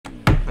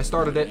I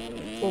started it.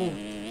 Oh.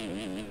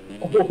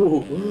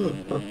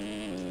 Oh.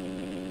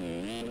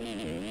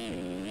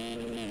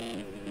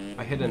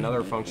 I hit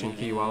another function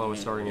key while I was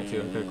starting it too.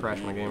 I could have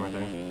crashed my game right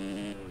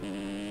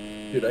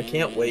there. Dude, I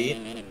can't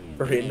wait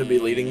for Hayden to be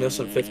leading this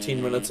and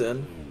 15 minutes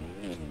in.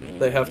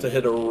 They have to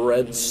hit a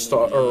red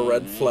star or a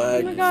red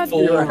flag, Oh my God.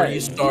 full You're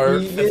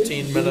restart,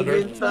 15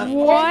 minute.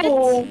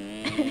 What?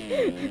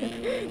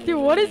 Dude,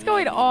 what is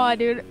going on,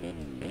 dude?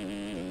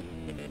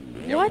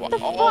 Yeah, what the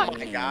fuck? Oh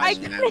my gosh, I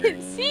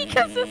couldn't see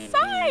because the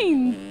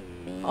sign.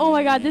 Oh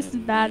my god, this is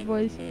bad,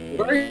 boys.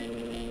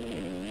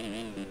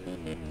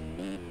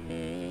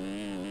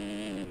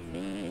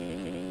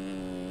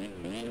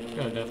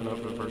 Got a death note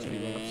for the first few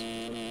laps.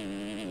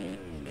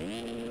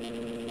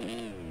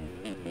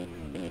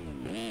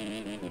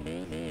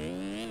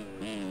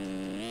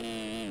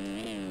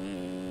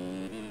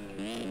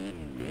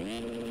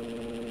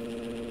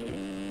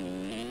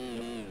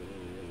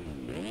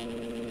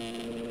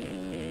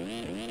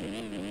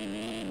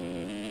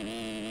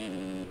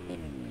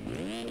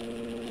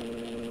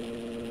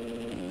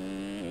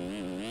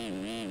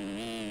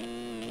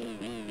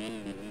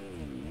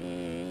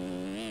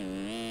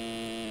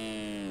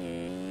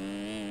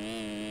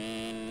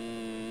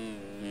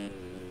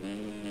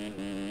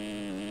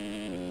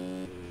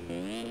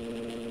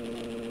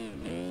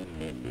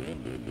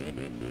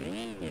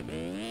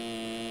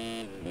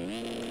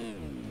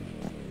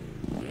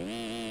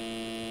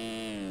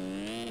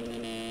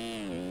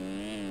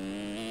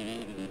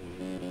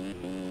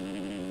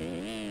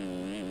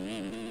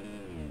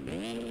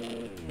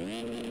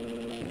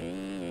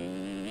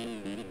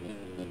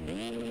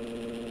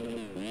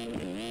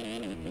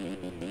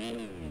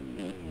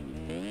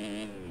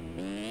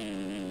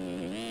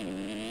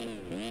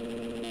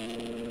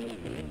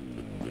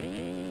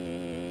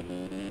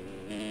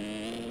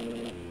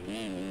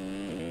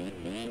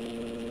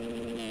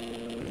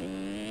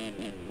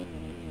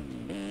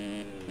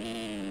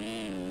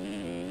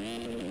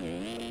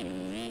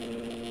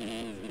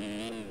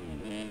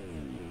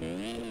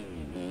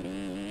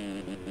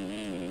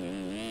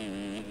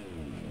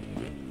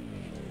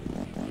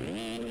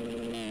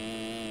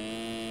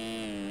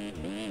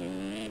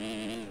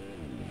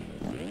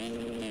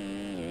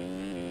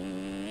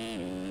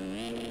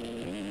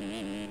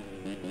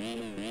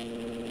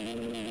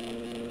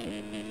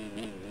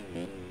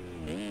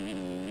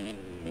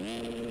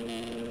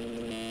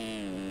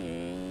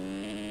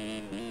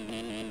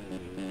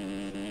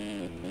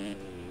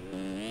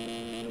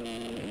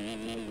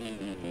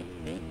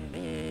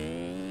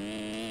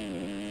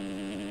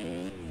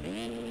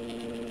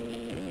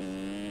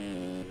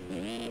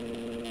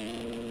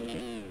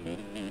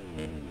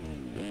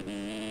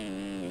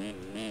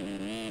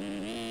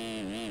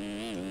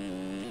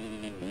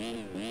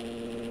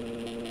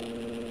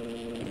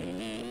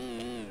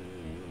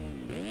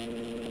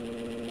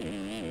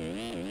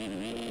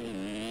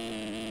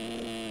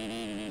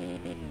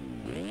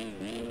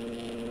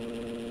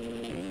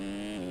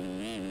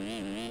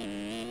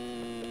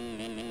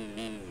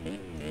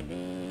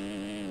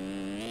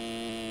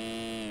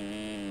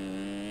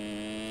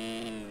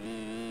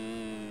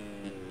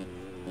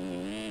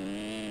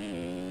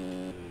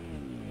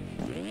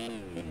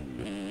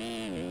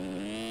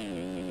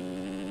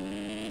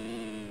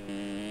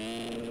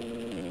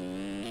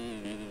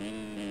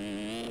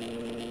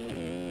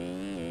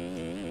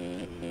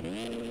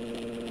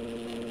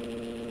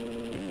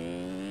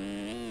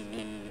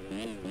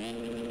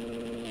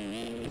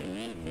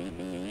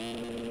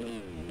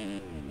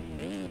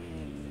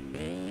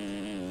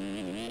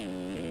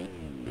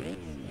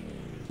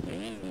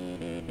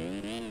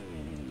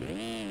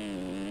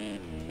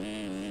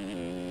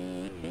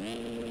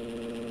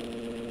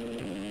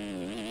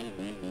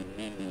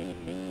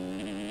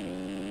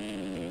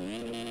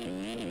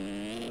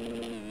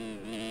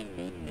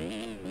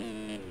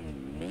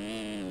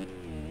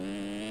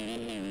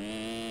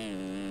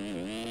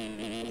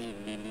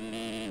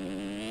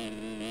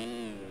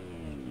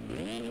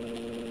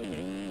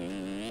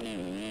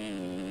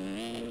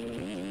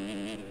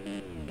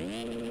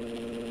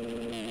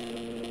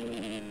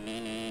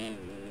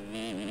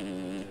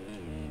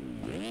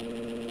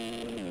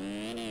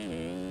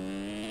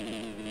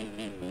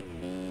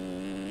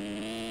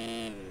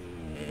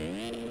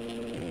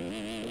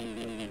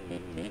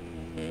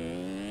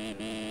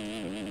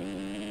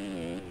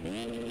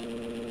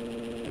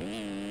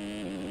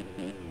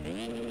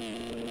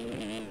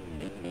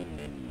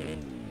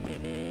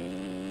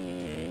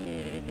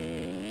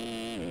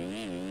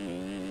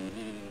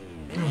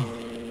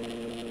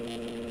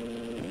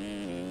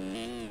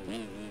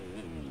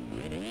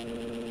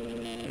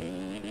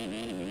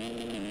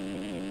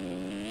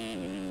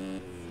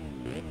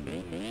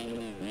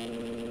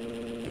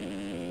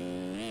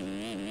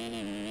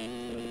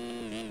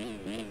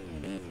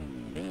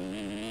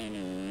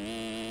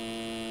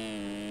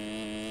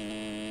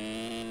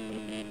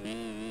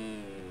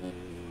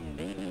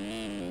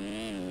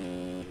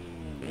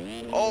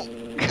 Oh!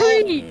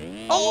 Great!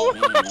 Oh!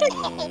 my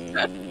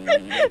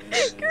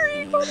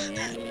Great, what are you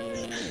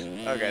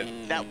doing?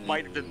 Okay, that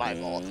might have been my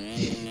fault.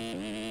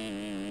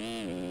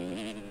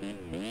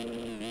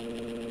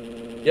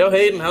 Yo,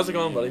 Hayden, how's it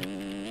going, buddy?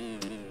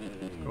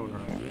 Going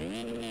alright.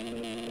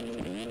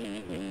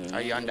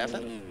 Are you on Death?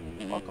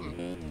 Welcome.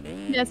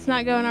 Yeah, it's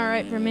not going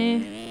alright for me.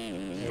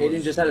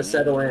 Hayden just had to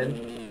settle in.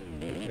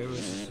 It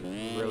was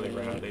really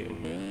rowdy in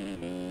here.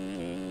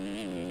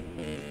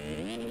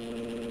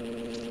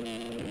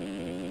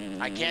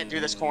 I can't do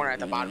this corner at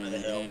the bottom of the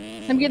hill.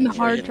 I'm getting the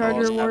Before you hard hit the wall,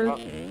 charger step award. up.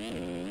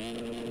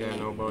 Yeah,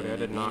 no, Bodie, I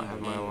did not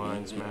have my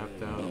lines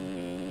mapped out.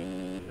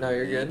 No,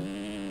 you're good.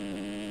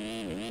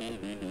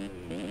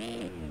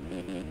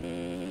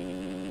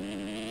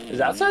 Is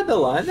outside the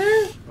line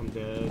there? I'm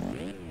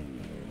dead.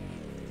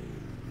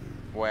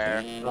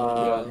 Where? Yeah,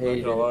 not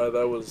Hayden. gonna lie,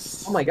 that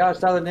was... Oh my gosh,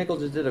 Tyler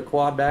Nichols just did a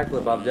quad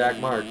backflip off Jack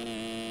Mark.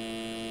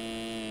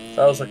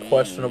 That was a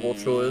questionable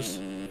choice.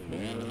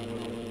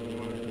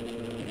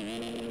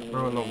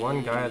 Bro, and the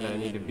one guy that I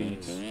need to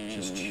beat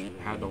just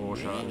had the whole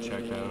shot and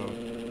checked out.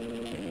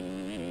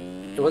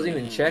 It wasn't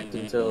even checked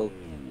until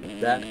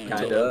that kind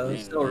Until of. that.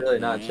 He's still really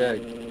not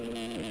checked.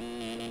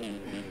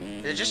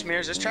 It just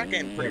mirrors this track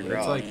getting Yeah, pretty but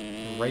it's rough. like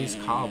race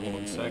Cobble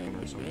in second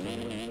or something.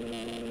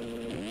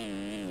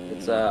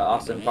 It's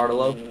Austin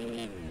Partolo.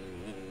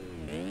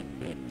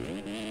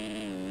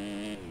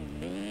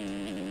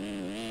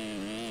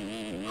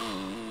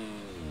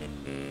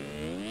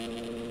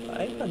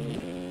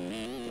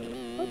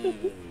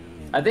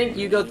 I think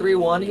you go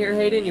 3-1 here,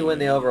 Hayden. You win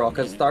the overall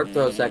because Tharp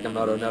throws second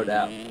moto, no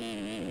doubt.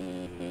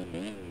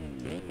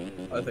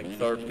 I think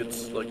Tharp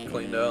gets like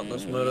cleaned out in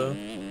this moto.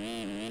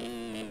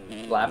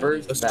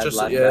 Flappers, It's bad just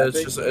lap yeah,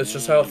 traffic. it's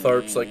just how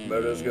Tharp's like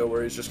motos go,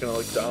 where he's just gonna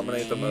like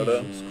dominate the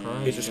moto. Jesus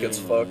Christ, He just gets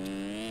dude. fucked.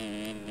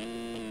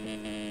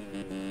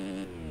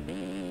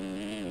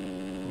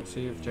 Let's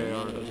see if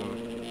JR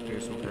doesn't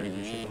do some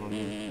crazy shit on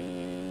me.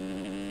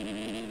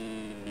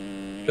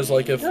 Because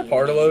like if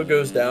Partolo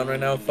goes down right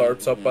now,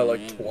 Tharp's up by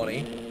like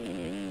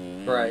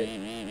 20, Right.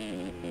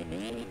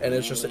 and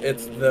it's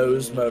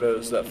those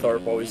motos that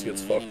Tharp always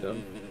gets fucked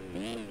in.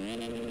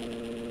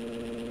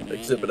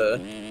 Exhibit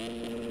A.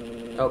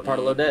 Oh,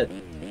 Partolo dead.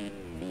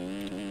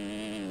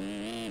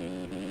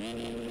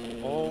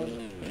 Oh,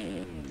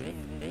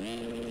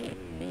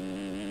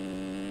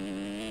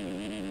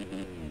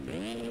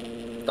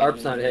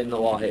 Tharp's not hitting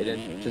the wall,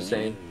 Hayden. Just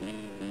saying.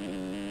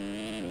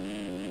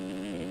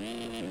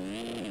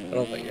 I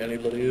don't think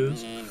anybody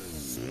is.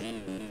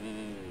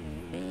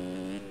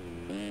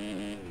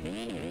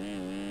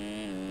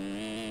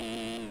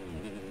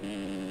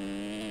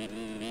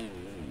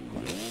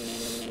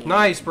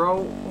 Nice, bro.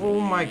 Oh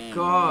my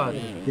god.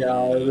 Yeah.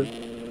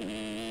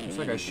 Looks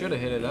like I should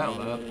have hit it that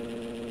lap.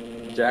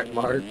 Jack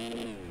Mark.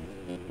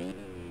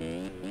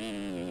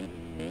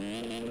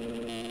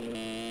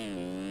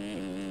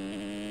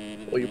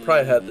 Well, you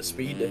probably had the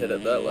speed to hit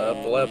it that lap.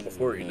 The lap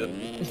before you didn't.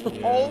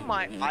 Yeah. oh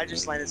my! I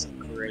just landed some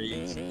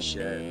crazy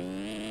shit.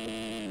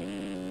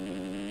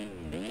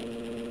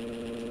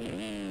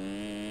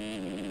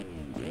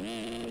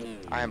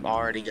 I am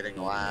already getting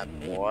a lap.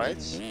 What?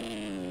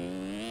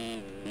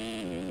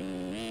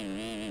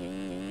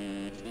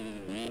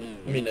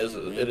 I mean,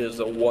 it is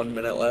a 1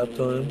 minute lap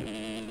time.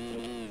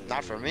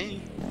 Not for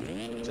me.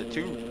 It's a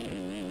 2.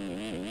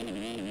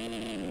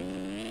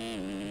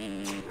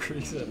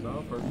 He said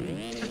not for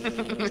me.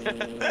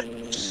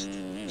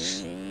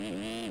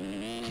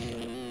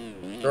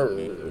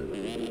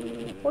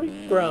 What are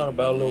you growling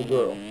about, little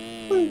girl?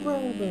 What are you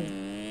growling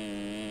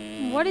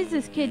about? What is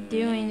this kid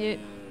doing, dude?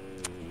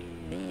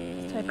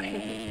 This type of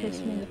kid that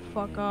pissed me the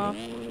fuck off.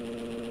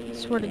 I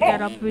swear to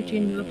God, I'll put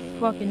you into the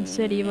fucking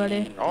city,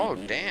 buddy. Oh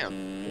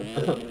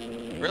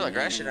damn! Real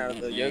aggression out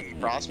of the Yogi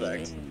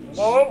prospect.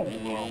 Yeah,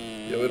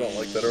 we don't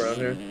like that around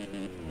here.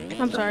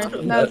 I'm sorry.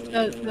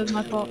 That was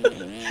my fault.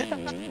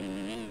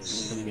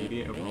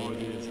 Immediate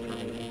apology is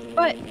crazy.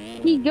 But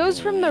he goes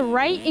from the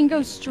right and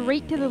goes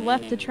straight to the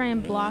left to try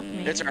and block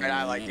me. It's alright.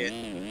 I like it.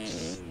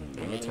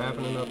 And it's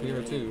happening up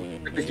here too.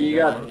 You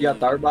got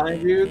Tharp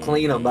behind you?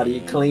 Clean him, buddy.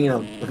 Clean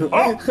him.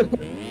 I'm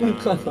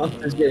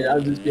just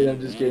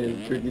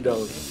kidding. Tricky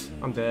dog.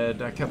 I'm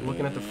dead. I kept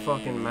looking at the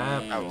fucking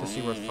map Oh. to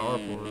see where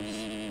Tharp was.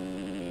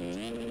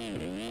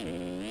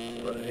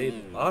 But hey,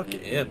 lock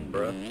in,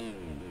 bro. I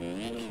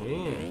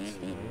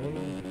can't,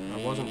 man.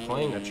 I wasn't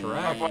playing the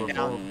track Tharp went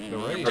before down. the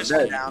race. Just dead.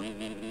 went down.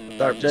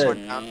 Tharp Just dead.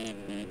 went down.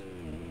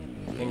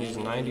 I think he's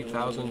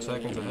 90,000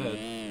 seconds ahead.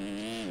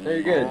 No,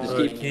 you're good. Just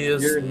keep. He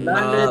is You're 9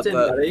 not minutes in,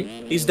 that- buddy.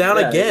 He's down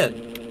Yeah.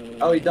 again.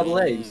 Oh, he double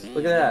A's.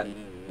 Look at that.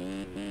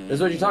 This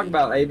is what you're talking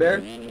about, Bear?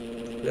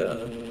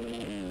 Yeah.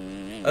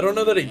 I don't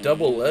know that he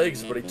double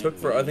legs, but he took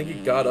for. I think he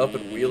got up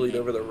and wheelied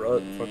over the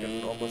rut and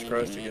fucking almost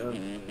crashed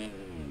again.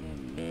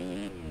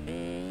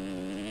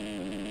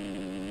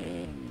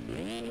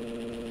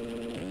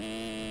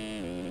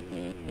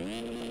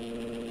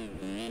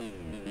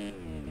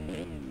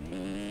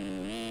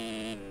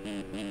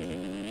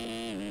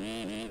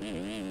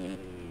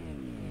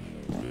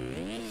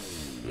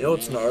 You know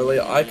what's gnarly?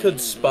 I could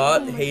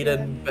spot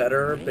Hayden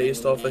better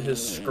based off of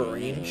his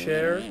screen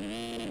share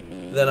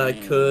than I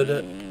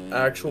could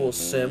actual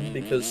sim,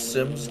 because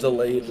sim's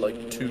delayed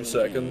like 2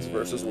 seconds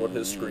versus what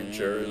his screen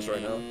share is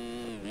right now.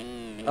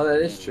 Oh,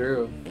 that is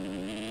true.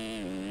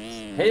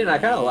 Hayden, I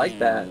kind of like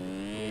that.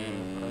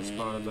 Yeah, I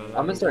spotted that.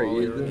 I'm gonna start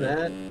using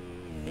that.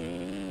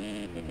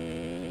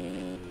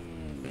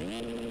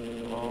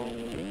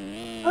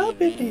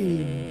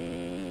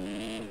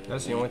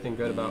 That's the only thing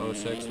good about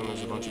 06 when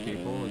there's a bunch of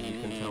people is you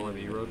can tell where the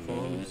E-road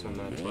forms, and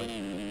that's like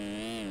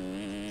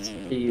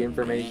Key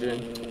information.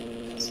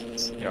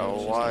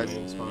 Yo, what?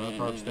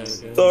 Tharp's dead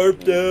again.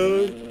 Tharp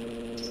down.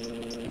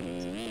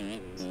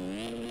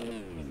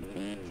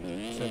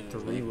 He's had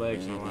 3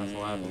 legs in the last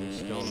lap, and he's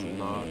still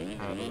not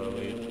out of the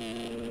lead.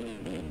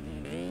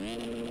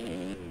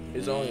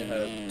 He's only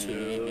had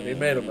 2. He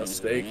made a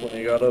mistake when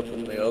he got up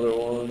from the other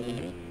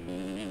one.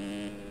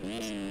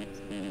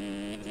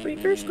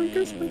 Squeaker,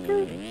 squeaker,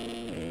 squeaker.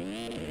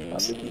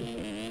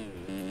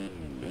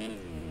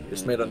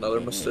 Just made another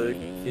mistake.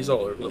 He's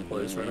all over the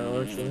place right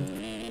now, actually.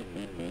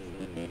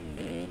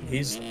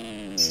 He's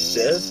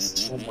dead?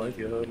 Oh my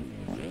god.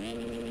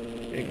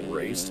 Getting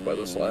raced by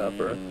the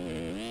slapper.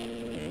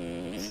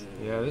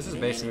 Yeah, this is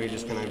basically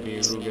just gonna be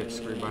who gets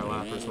screwed by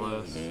lappers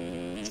less.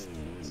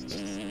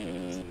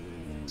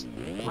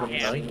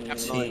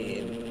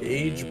 19.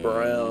 Gage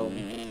Brown.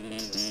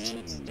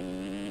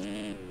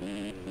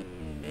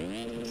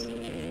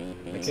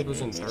 The kid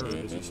was in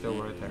 3rd. Is he still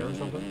right there or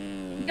something?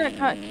 You got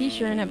caught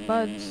Keisha in at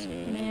Bud's.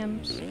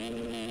 Nams.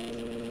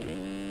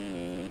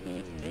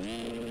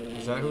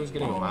 Is that who's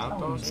getting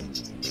lapped, Austin?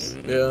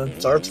 Yeah,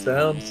 Tharp's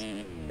down.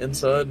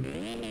 Inside.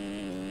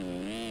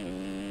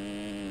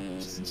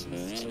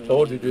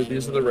 Told you, dude,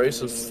 these are the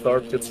races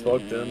Tharp gets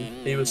fucked in.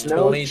 He was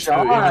 22. He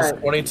was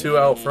 22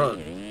 out front.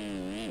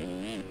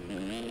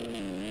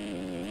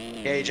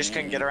 Yeah, you just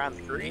couldn't get around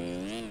the creek.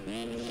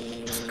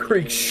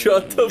 Creek,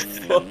 shut the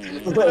fuck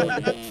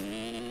up.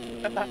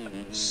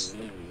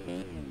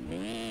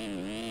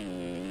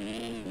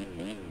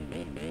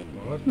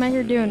 What? I'm out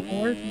here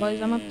doing work,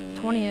 boys. I'm up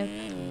to 20th.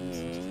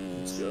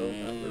 Let's go,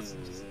 remember.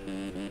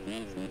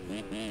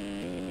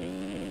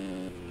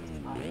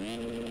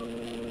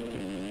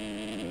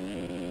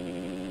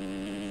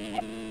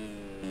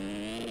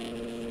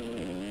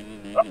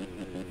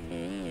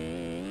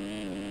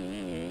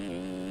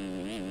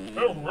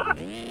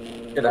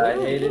 Good eye,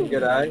 Hayden.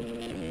 Good eye.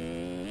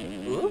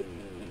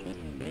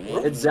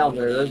 It's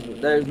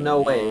Zellner. There's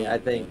no way. I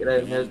think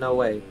there's no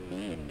way.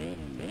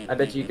 I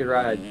bet you could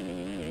ride.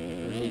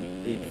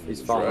 He's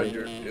Just falling.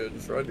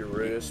 just ride your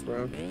race,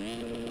 bro.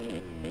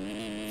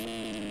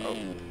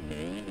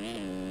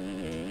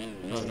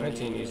 Oh,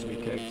 19 needs to be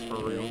kicked for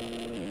real.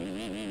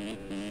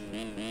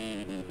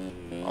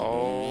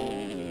 Oh.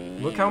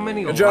 Look how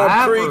many Good job,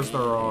 lappers Creek.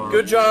 there are.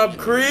 Good job,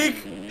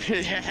 Creek.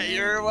 Yeah,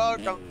 you're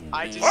welcome.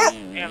 I just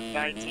am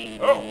 19.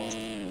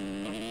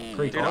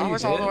 Creek, Dude, all I you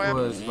was all the way did up.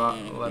 was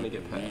let me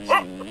get past.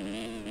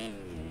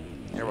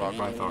 You're welcome.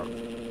 By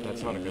Tharp.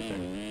 That's not a good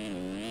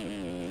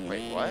thing.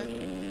 Wait, what?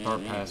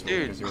 Tharp passed me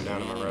Dude. because you were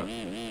down in my row.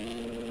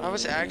 I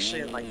was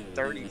actually in like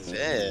 35th.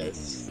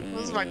 This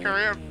is my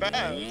career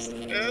best,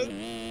 dude.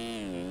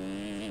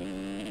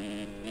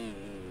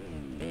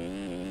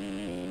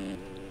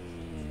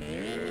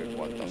 Dude,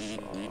 what the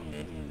fuck?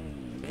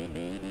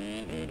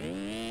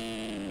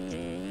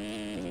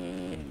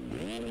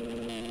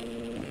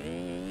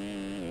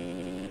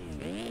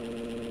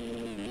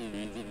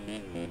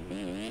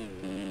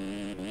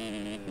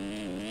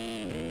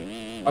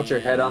 Watch your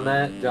head on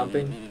that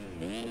jumping.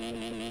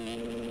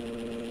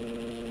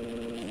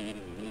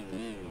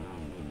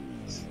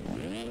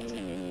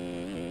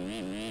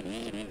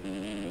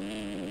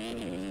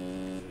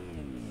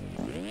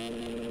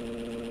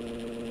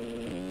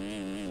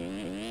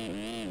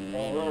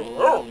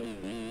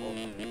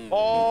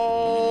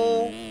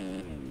 Oh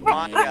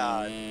my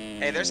god.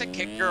 Hey, there's a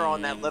kicker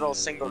on that little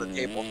single to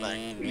table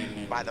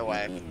thing, by the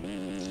way.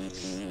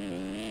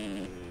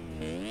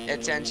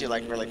 It sends you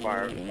like really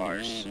far over the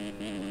bars.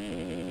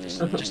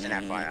 Just an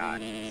FYI.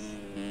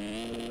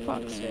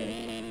 Fuck's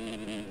sake.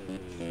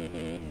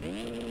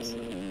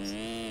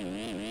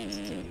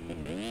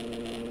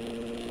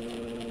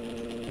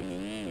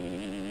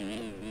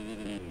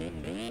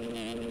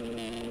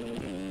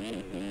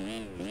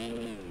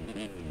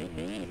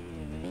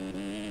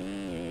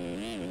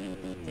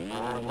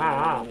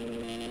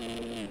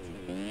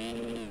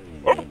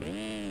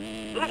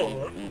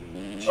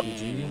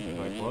 GG,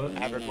 like what?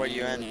 Average, what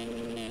you in?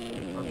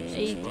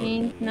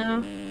 18th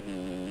now.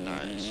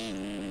 Nice.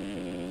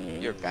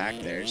 You're back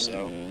there,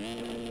 so.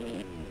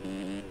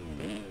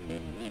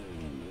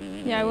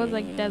 Yeah, I was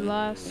like dead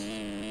last.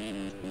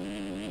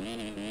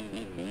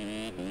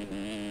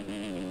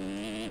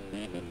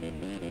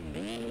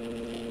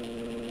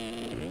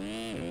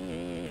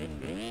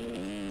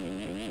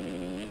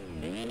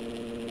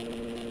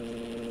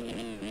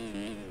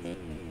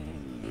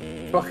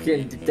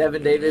 Fucking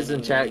Devin Davis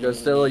in chat goes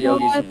still a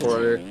Yogi What?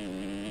 supporter.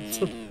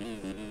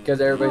 Because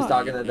everybody's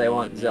talking that they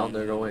want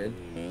Zellner to win.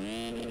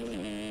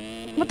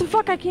 What the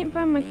fuck? I can't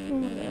find my. Oh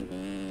my god.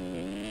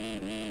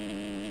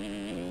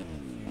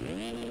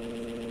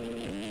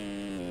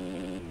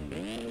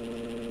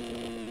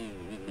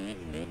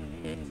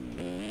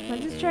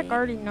 Like, this track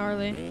already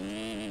gnarly.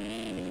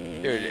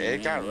 Dude,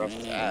 it got rough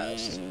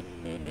fast.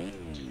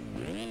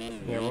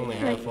 Yeah, we're only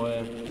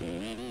halfway.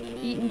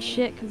 Eating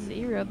shit because of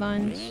aero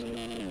lines.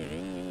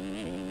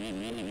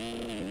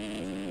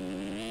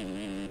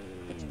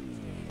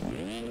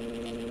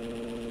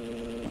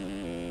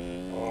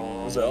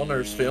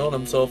 Zellner's feeling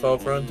himself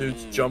out front.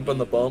 Dude's jumping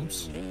the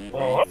bumps.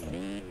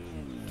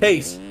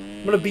 Case,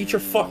 I'm gonna beat your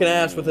fucking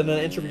ass within an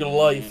inch of your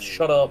life.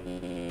 Shut up.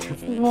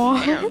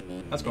 What?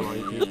 That's going on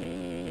YouTube.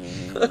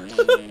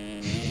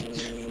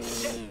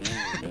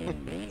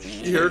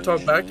 You hear her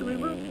talk back to me,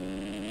 bro?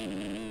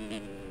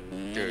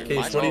 Dude,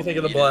 Case, what do you think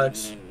of the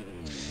blacks?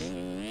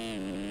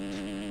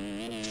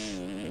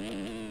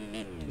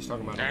 He's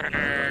talking about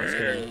a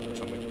skin or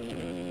something.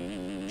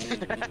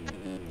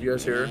 You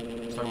guys hear her?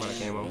 He's talking about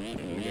a camo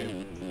in the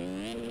game.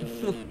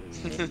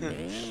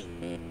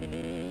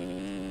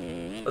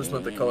 I just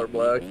meant the color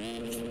black.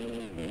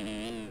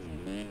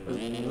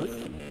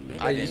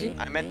 I didn't.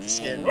 I meant the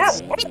skins.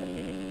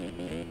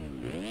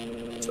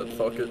 Said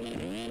fuck it.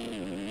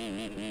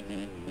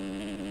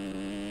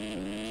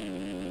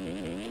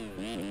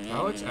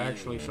 Alex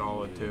actually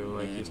solid too.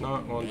 Like he's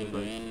not one to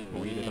like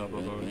weed it up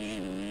a bunch.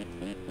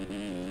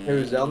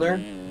 Who's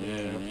Zellner?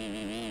 Yeah.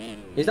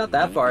 He's not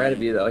that far ahead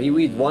of you though. He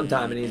weeds one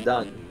time and he's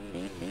done.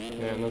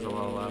 Yeah, and there's a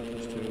lot of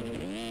lappers too.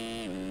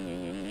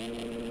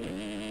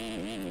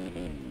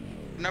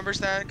 Numbers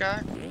that guy?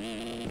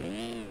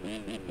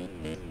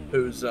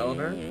 Who's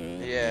Zellner?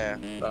 Yeah.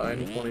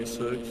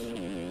 926.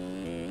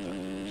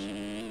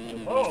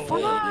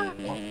 Fuck!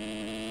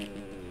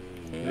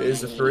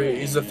 He's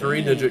a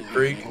three-digit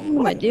creek. What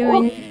am I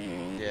doing?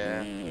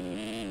 Yeah.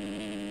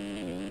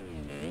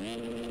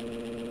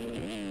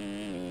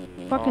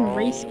 Fucking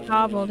race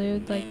cobble,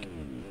 dude. Like,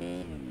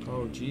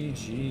 Oh,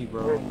 GG,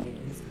 bro.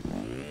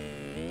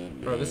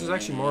 Bro, this is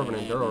actually more of an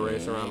enduro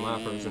race around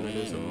lappers than it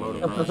is a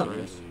motocross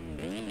race.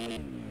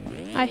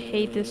 I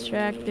hate this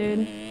track,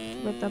 dude.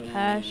 With a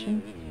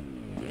passion.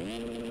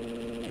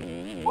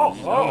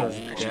 Zellner's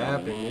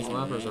gapping. These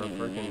lappers are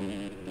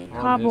freaking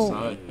on Cobble. his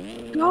side.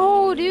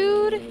 Go,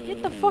 dude!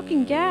 Hit the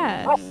fucking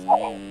gas!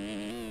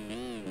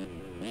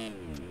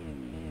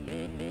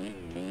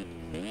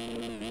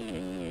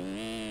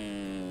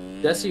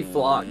 Jesse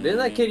Flock. Didn't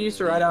that kid used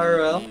to ride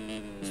IRL?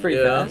 It's pretty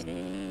Yeah. fast.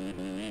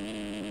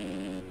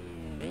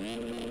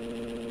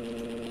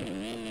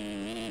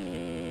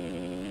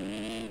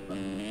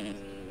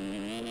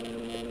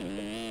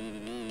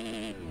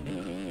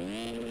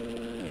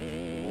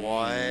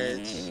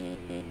 What?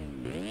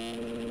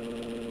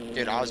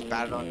 Dude, I was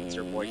battling with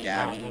your boy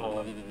Gavin.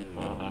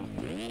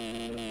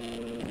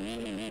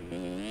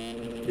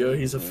 Yo,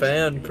 he's a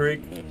fan,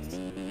 Creek.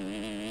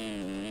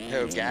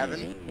 Who,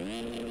 Gavin?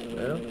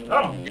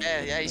 Yeah.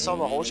 Yeah, he saw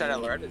the whole shot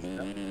at Loretta's.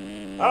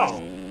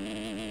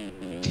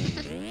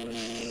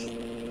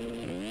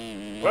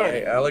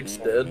 Hey, Alex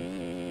did.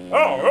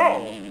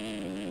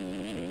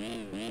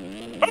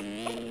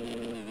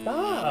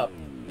 Stop.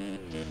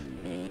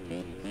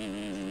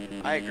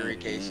 I agree,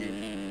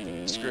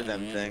 Casey. Screw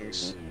them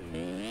things.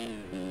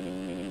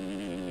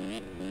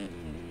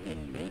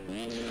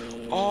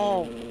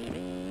 Oh!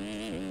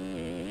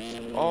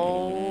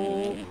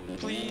 Oh,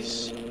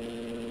 please.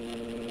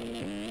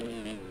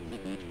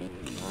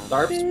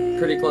 Tharp's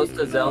pretty close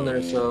to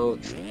Zellner, so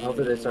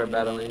hopefully they start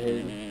battling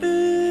Hayden.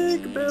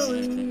 Big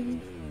Billy.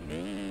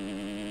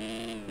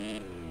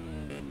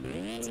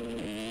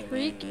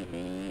 Freak.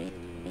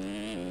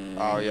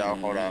 Oh, yo,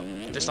 hold up.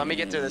 Just let me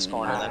get through this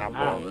corner, then I'll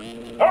pull over.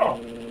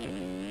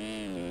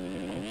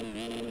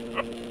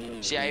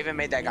 See, I even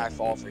made that guy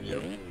fall for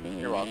you.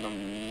 You're welcome.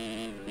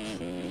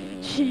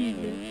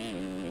 Jesus.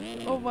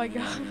 Oh my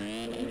god.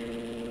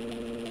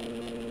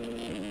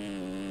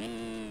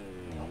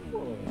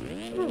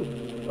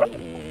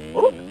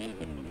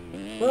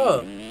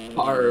 Bro,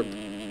 Harp.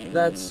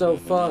 That's so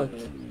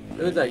fucked.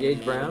 Who's that,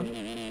 Gage Brown? Did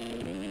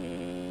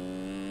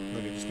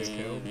he just get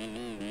killed?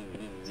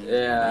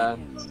 Yeah.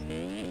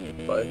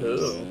 by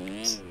who?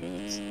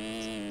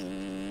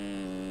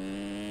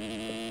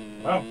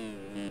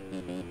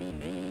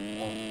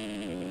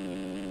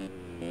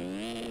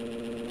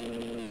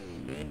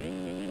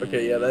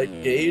 Okay, yeah,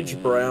 that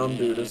Gage Brown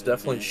dude is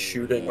definitely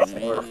shooting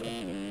hard.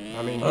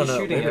 I mean, Oh, he's no,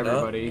 shooting maybe not.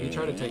 everybody. He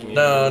tried to take me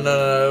No, out.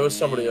 no, it was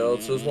somebody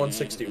else. It was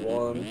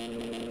 161.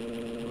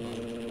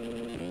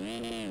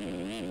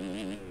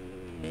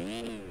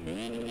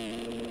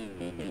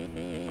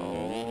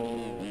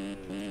 Oh.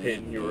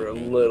 Hayden, you were a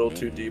little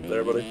too deep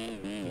there, buddy.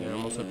 Yeah,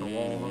 almost hit the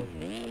wall, huh?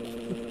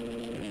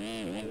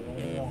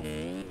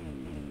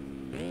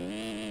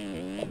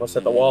 Almost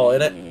hit the wall,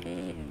 innit?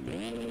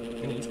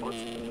 In esports?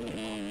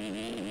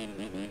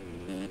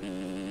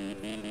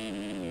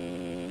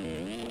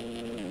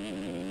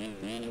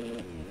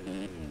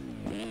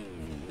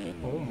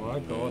 Oh my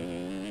god.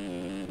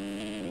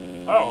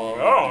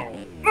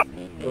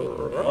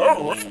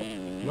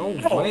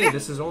 No way,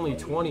 this is only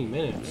 20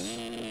 minutes.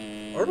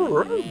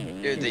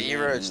 Dude, the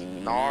Eero is They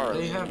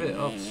gnarly. have it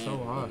up so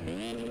high.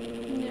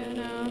 Yeah,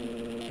 no.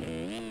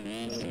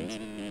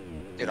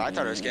 Dude, I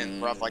thought it was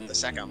getting rough like the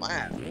second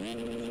lap.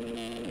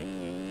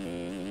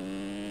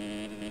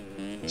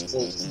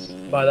 Well,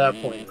 by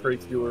that point, Creek,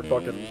 you were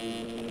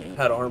fucking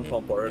had arm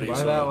pump already. By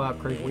So. that lap,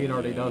 Creek, we had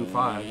already done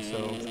 5,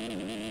 so...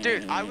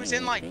 Dude, I was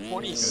in like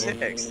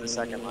 26 the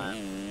second lap.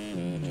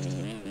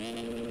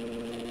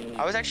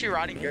 I was actually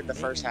riding good the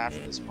first half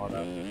of this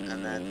moto,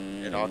 and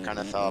then it all kind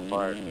of fell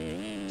apart.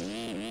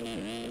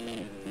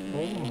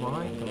 Oh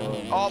my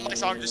god. Oh, my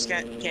song just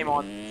came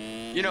on.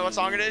 You know what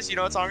song it is? You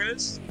know what song it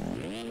is?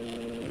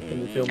 Can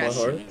you feel Yes.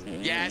 my heart?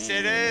 Yes,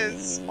 it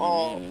is.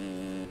 Oh,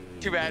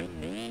 too bad.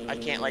 I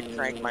can't like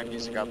crank my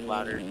music up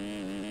louder.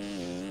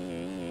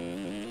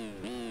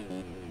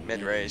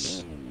 Mid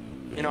race.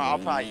 You know, I'll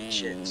probably eat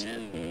shit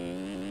soon.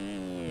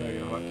 No,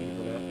 you're lucky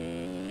for that.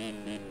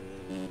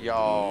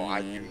 Yo,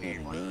 I do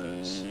need one of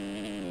those.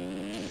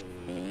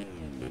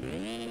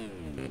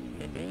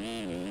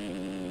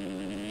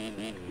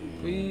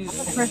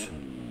 Please.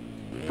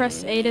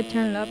 Press A to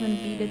turn it up and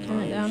B to turn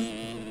it down.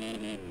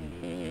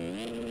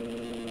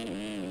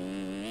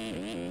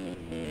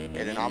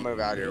 Hey, then I'll move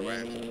out of your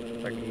way.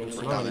 Like, it's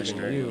We're not down the even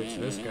street. you, it's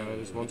this guy.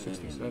 It's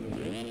 167,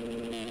 dude.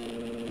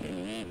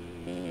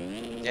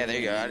 Yeah, there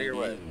you go. Out of your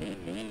way.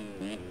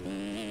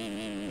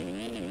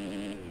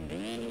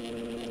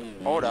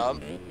 Hold up.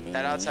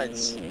 That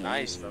outside's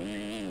nice from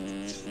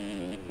me.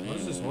 What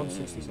is this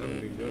 167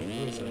 big doing?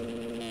 Who is that?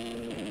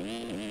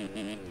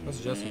 That's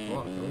Jesse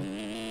Clark, right?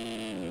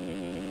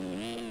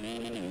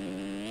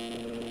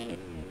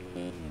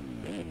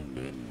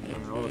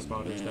 Alright, all the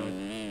spotters died.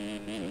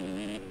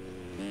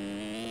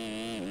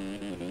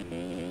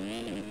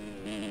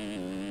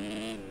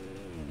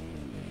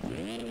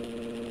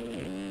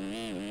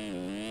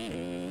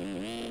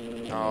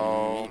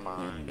 Oh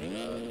my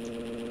god.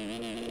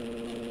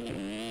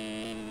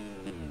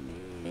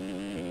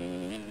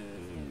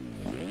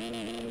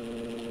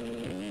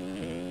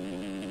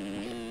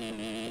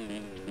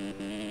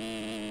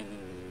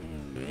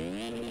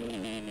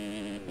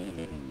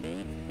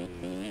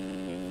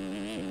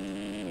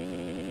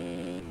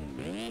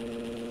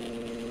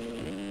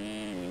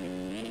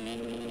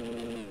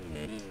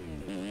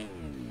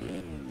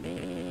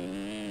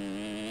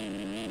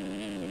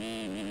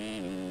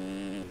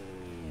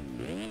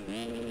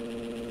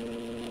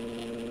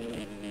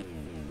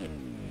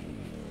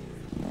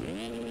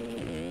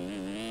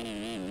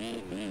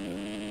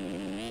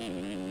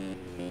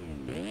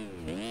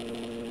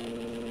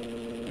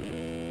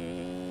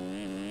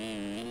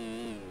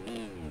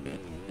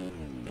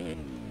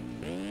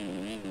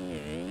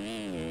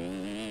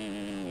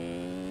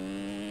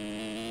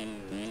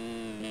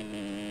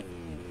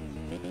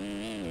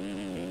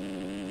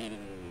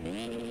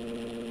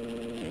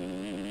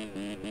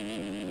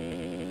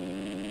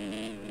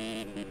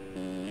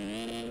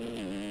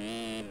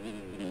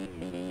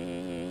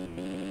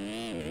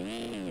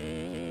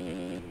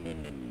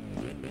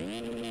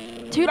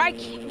 Dude, I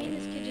can't. Me and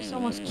this kid just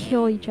almost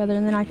kill each other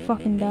and then I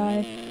fucking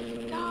die.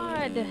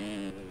 God.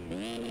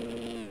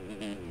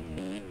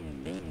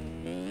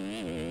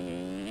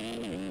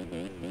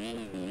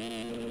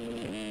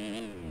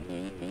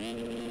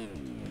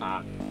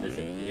 Ah,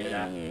 listen, you hear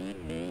that?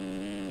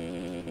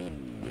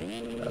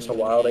 That's a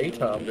wild A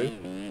time, dude.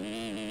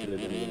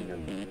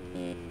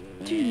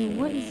 Dude,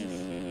 what is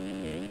this?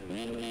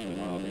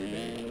 Wow,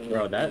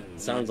 bro, that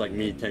sounds like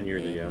me 10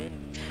 years ago.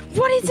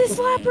 What is this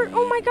lapper?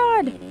 Oh my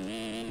god.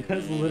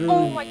 That's literally.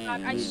 Oh my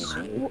god, I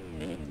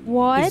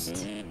what?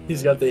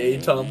 He's got the A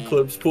time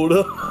clips pulled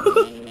up.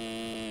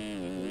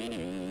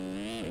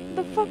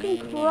 The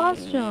fucking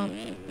cross jump.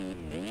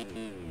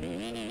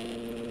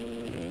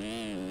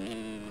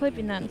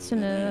 Clipping that and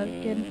sending it up,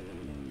 kid.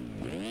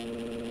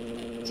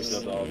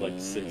 Except I was like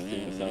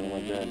 16, something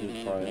like that.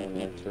 He's probably on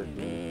like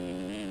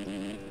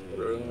 13.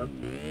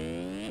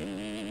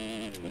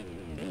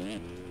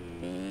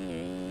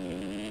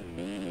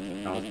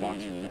 I was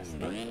boxing last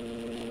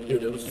night.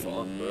 Dude, it was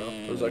fun, bro.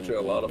 It was actually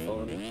a lot of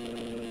fun.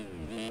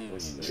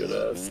 Good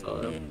ass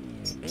time.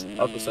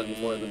 I'll have to send you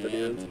more of the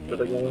videos.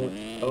 But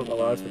again, I don't know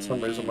why, for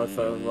some reason my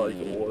phone like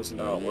was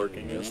not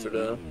working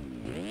yesterday.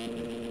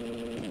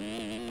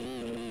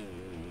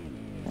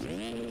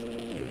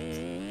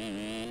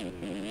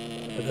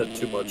 It had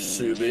too much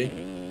Subi.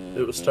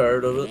 It was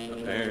tired of it.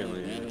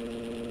 Apparently.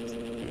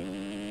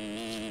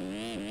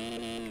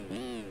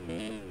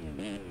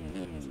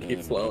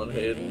 Keep flowing,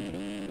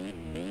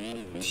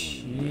 Hayden.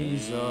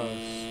 Jesus.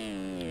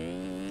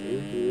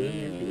 You're good,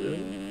 you're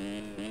good.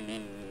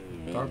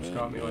 Darps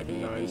got me like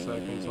 9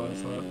 seconds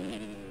last lap.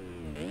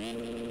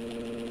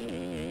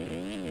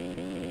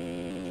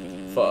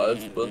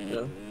 5, but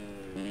yeah.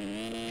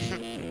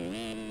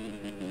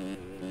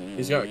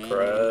 He's gonna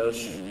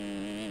crash.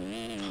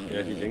 Yeah,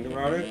 if you think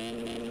about it,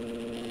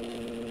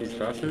 he's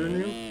faster than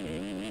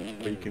you,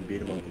 but you can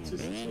beat him on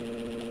consistency.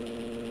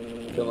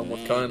 Kill him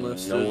with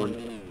kindness. No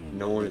dude.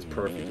 no one is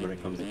perfect when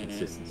it comes to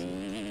consistency.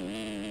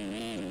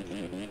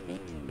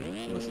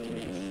 Listen to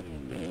me.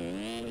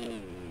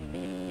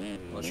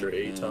 Unless you're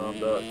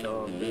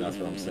atom.com, dude. That's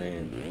what I'm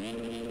saying.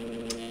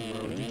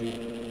 Bro,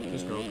 GG.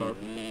 Just go, Darp.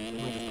 Let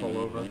me just pull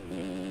over.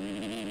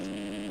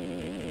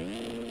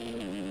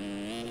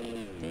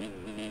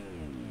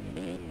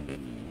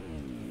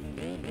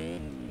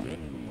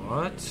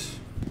 What?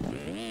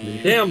 Did you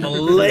Damn,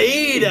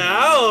 laid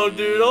out,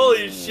 dude.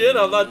 Holy shit,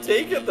 I'm not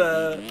taking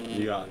that.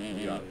 You got.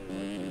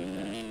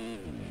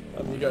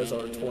 I mean, you guys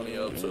are 20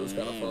 up, so it's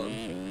kind of fun.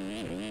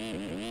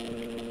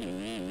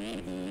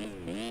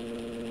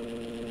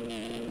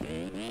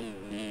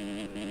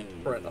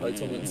 Brent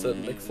Heitzelman said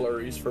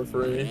McFlurries for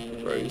free.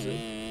 Crazy.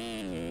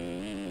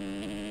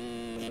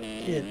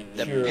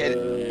 The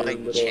pit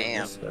like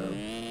champ.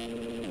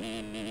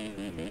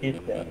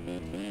 Get down.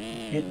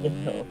 Get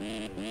down.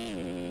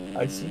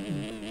 I see you.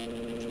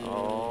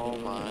 Oh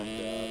my god.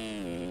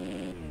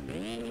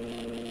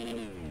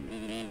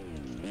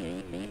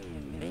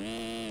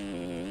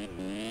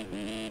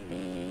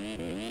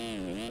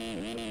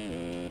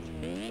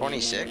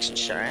 26,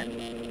 Sharon.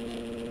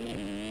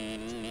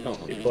 Oh,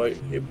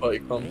 He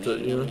bike humped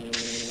it, you know?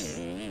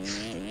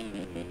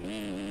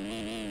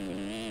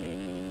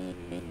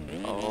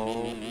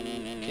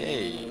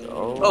 Okay.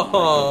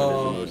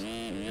 Oh.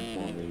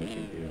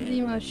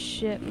 The most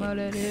shit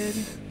moto, dude.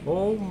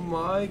 Oh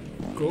my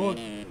god.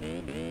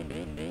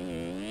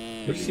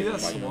 Did you see that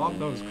swap?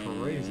 That was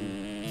crazy.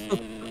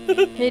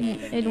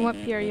 Hayden, what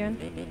PR are you in?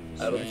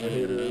 Adam's a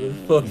hater of the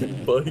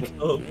fucking bike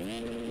hump.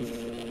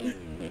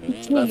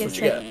 That's what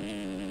you get.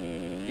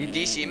 You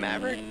DC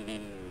Maverick?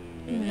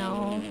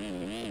 No.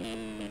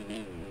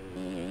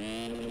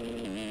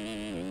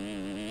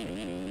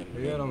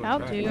 I'll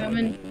do. I'm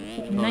in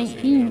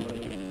 19.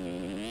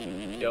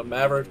 Yeah,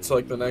 Maverick's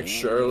like the next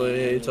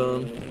Shirley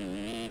Aton.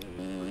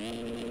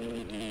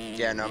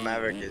 Yeah, no,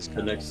 Maverick is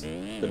the next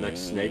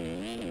snake.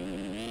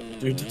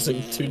 Dude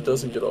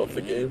doesn't get off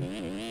the game.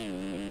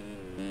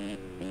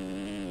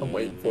 I'm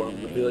waiting for him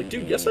to be like,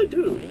 dude, yes I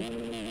do.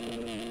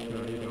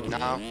 No, you don't.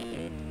 No.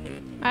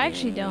 I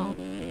actually don't.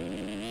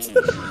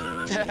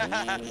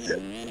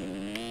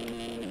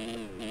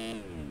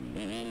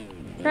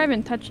 I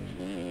haven't touched.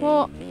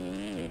 Well,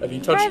 Have you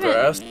touched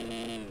grass?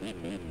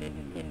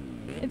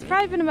 it's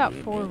probably been about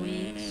 4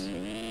 weeks.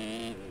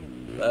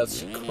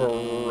 That's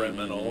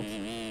criminal.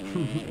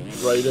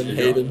 Right in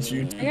Hayden's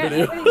YouTube I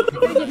video.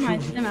 gotta get my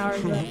sim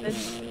hours up.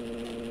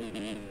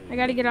 I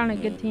gotta get on a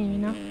good team, you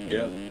know?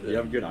 Yeah. You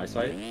have good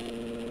eyesight?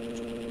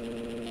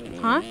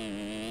 Huh?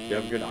 You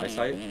have good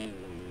eyesight?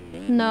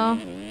 No.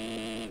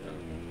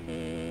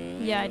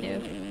 Yeah, I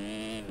do.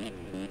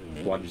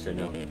 Why'd you say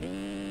no?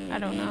 I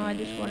don't know. I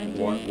just wanted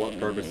to. What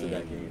purpose did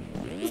that gain?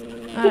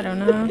 I don't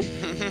know.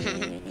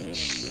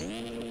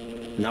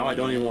 Now I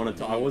don't even want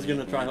to. I was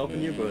gonna try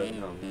helping you, but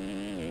no.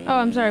 Oh,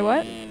 I'm sorry.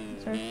 What?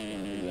 Sorry.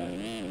 Exactly.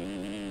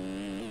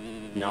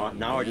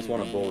 Now I just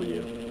want to bully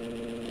you.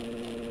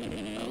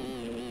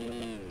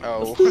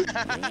 Oh.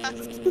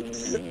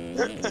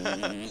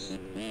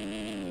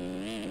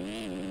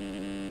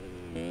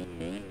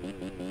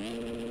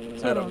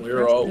 Adam, we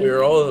were all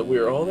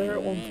there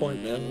at one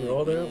point, man. We were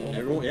all there at one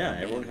point.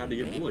 Everyone had to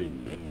get bullied.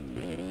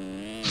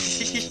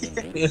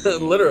 Yeah,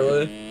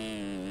 literally.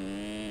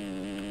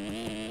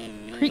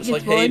 Creek Just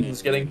like gets bullied.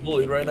 Hayden's getting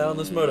bullied right now in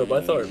this moto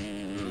by Tharp.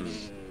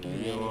 Leave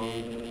me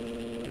alone.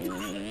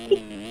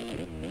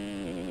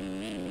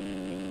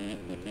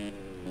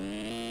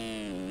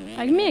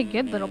 I can be a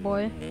good little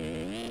boy.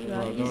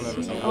 Bro, don't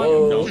ever say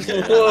Whoa. No.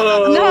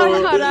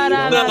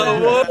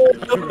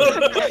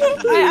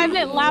 I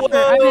meant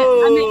lapper.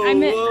 I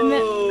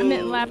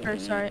meant lapper.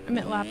 Sorry, I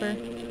meant lapper.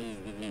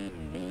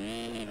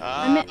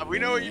 We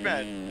know what you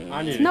meant.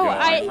 I need to No, go.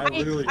 I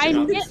literally I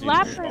cannot meant see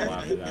lapper. people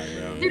after that,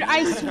 bro. Dude,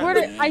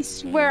 I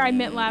swear I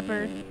meant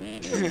lapper.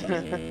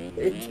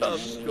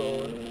 A-Tub's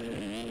going.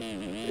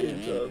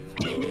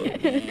 A-Tub's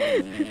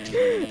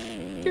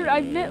going. Dude,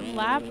 I meant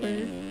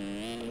lapper.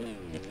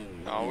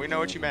 Oh, we know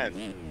what you meant.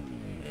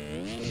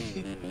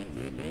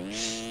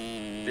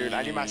 Dude,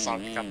 I need my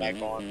song to come back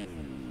on.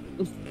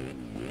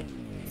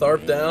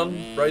 Tharp down,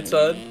 right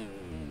side.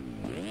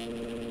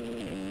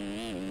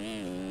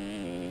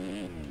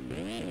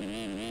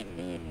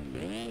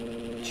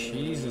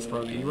 Jesus,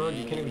 bro, the E-Road,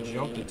 you can't even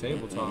jump the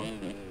tabletop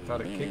without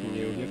it kicking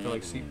you. You have to,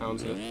 like, seat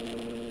bounce it.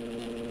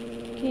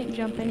 Can't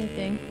jump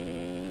anything.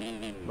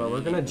 Bro,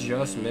 we're gonna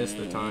just miss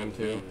the time,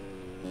 too.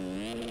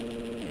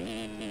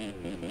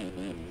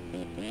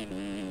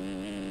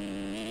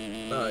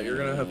 Nah, you're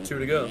gonna have 2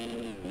 to go.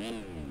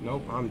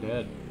 Nope, I'm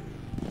dead.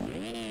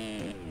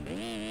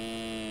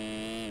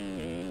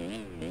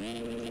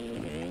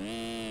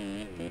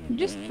 You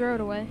just throw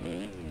it away.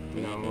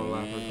 No, one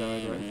lapper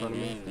died right in front of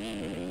me.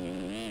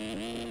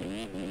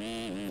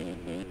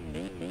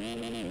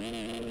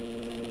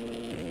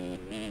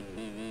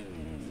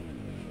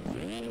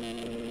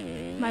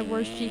 My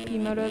worst GP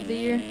moto of the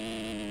year.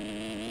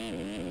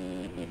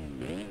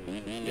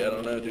 Yeah, I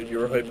don't know, dude. You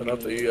were hyping up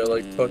that you got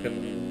like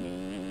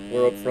fucking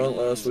were up front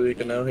last week,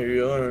 and now here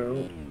you are.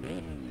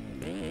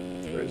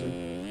 It's crazy.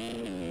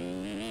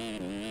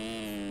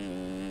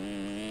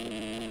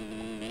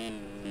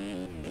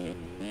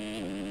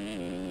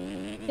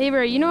 Hey,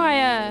 bro, you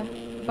know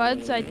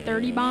Buds, I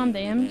 30 bombed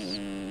AMs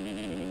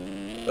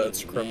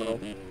That's criminal.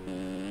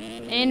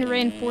 and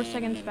ran 4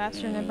 seconds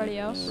faster than everybody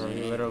else. Bro,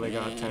 you literally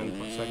got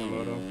 10-second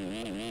moto.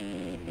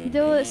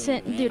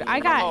 Dude, I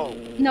got, Oh.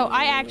 no,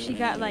 I actually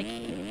got like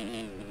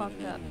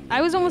fucked up.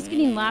 I was almost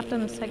getting lapped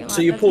on the second lap.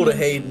 So you That's pulled a when-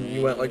 Hayden,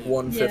 you went like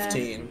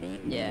 115.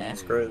 Yeah.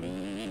 That's great.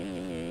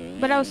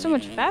 But I was so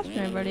much faster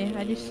than everybody.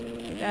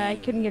 I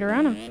couldn't get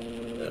around him.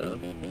 Yeah.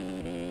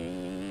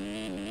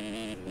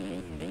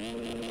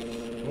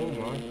 Oh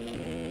my.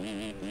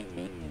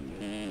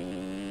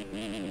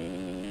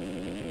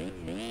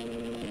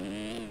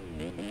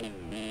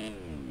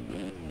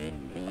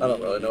 I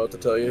don't really know what to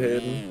tell you,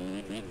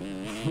 Hayden.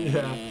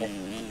 Yeah.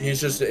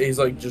 He's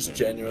like just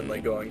genuinely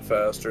going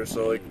faster,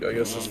 so like I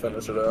guess just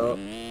finish it out.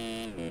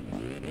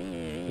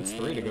 It's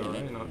 3 to go,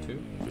 right? Not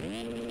 2?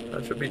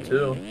 That should be 2.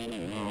 Oh, fuck.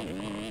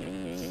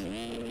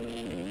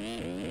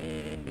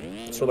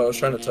 That's what I was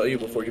trying to tell you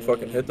before you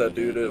fucking hit that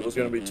dude. It was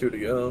gonna be 2 to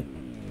go.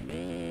 I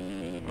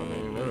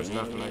mean, there was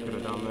nothing I could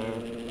have done there.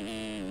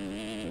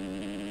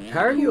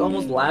 How are you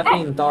almost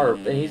lapping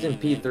Tharp and he's in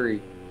P3?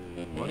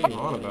 What are you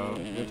on about?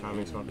 Your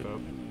timing's fucked up.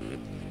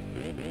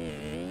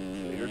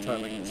 Your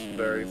timing is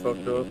very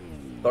fucked up.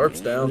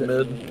 Tharp's down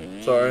mid.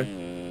 Sorry.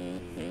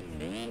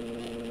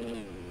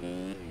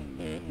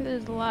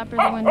 There's the lapper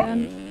that went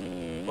down.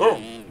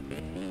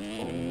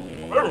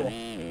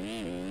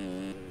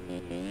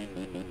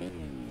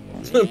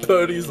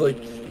 Bodie's like,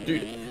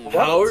 dude,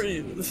 how are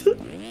you? Yeah,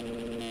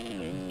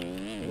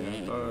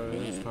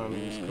 his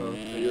timing is cooked.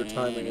 Your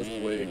timing is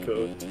way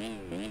cooked.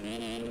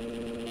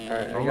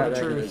 Alright, I Oh, got the back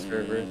to truth. this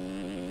server.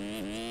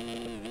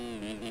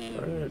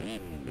 Alright.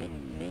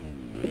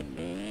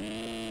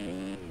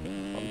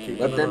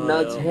 Let them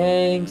nuts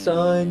hang,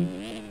 son.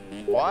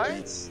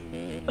 What?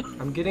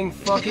 I'm getting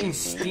fucking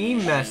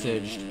Steam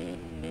messaged.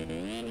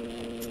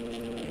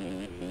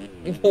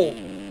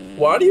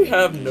 Why do you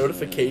have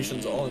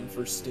notifications on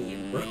for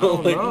Steam, bro? Oh,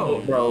 Like,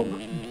 no. Bro.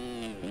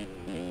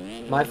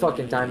 My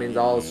fucking timing's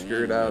all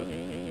screwed up.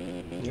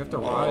 You have to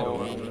ride a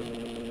little bit.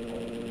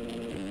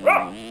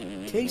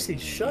 Casey,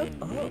 shut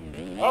up.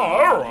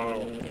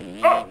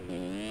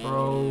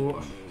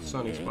 Bro,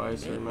 Sunny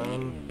Spicer,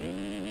 man.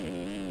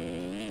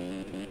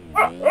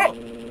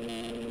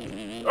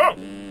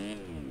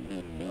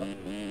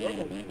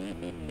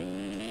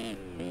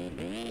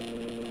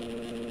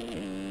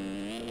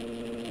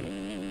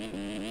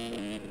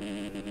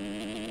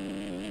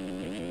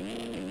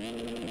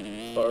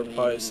 Tharp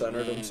probably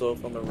centered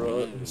himself on the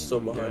rut. He's still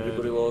behind you, dead.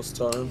 but he lost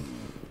time.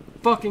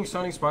 Fucking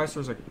Sunny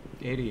Spicer's an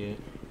idiot.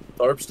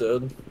 Tharp's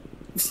dead.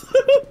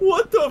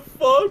 What the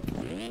fuck?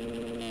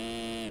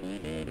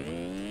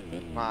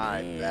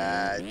 My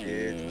bad,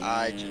 dude.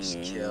 I just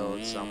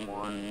killed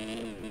someone.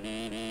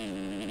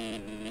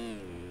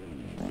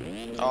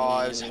 Oh,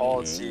 I was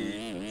halsey.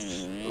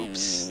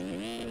 Oops.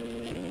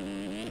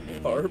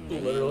 Tharp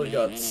literally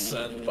got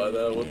sent by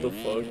that. What the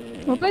fuck?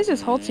 What place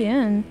is Halsey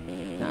in?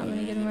 Not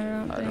many good motor, I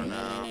don't I think. don't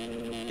know.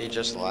 He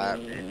just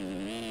lapped me.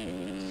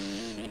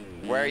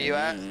 Where are you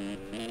at?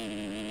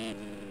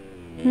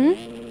 Hmm?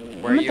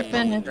 Where I'm are at you? the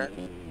finish.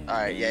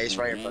 Alright, yeah, he's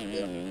right in front of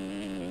you.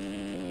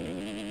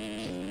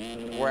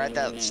 We're at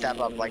that step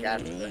up like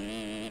after the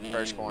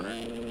first corner.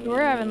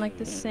 We're having like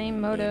the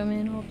same moto, me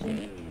and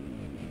Halsey.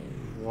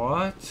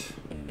 What?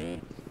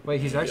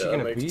 Wait, he's actually Yeah,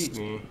 gonna that makes- beat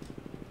me.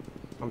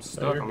 I'm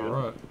stuck you're on the good.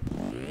 rut.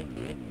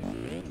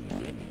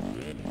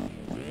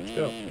 Let's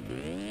go.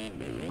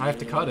 I have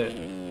to cut it.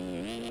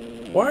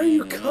 Why are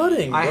you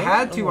cutting? I bro?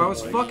 had to. Oh I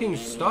was my- fucking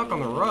stuck on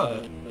the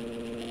rut.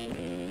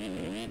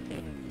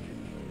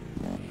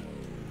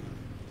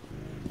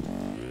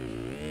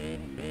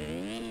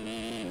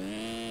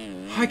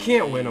 I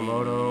can't win a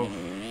moto.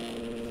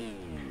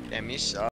 Damn, you suck.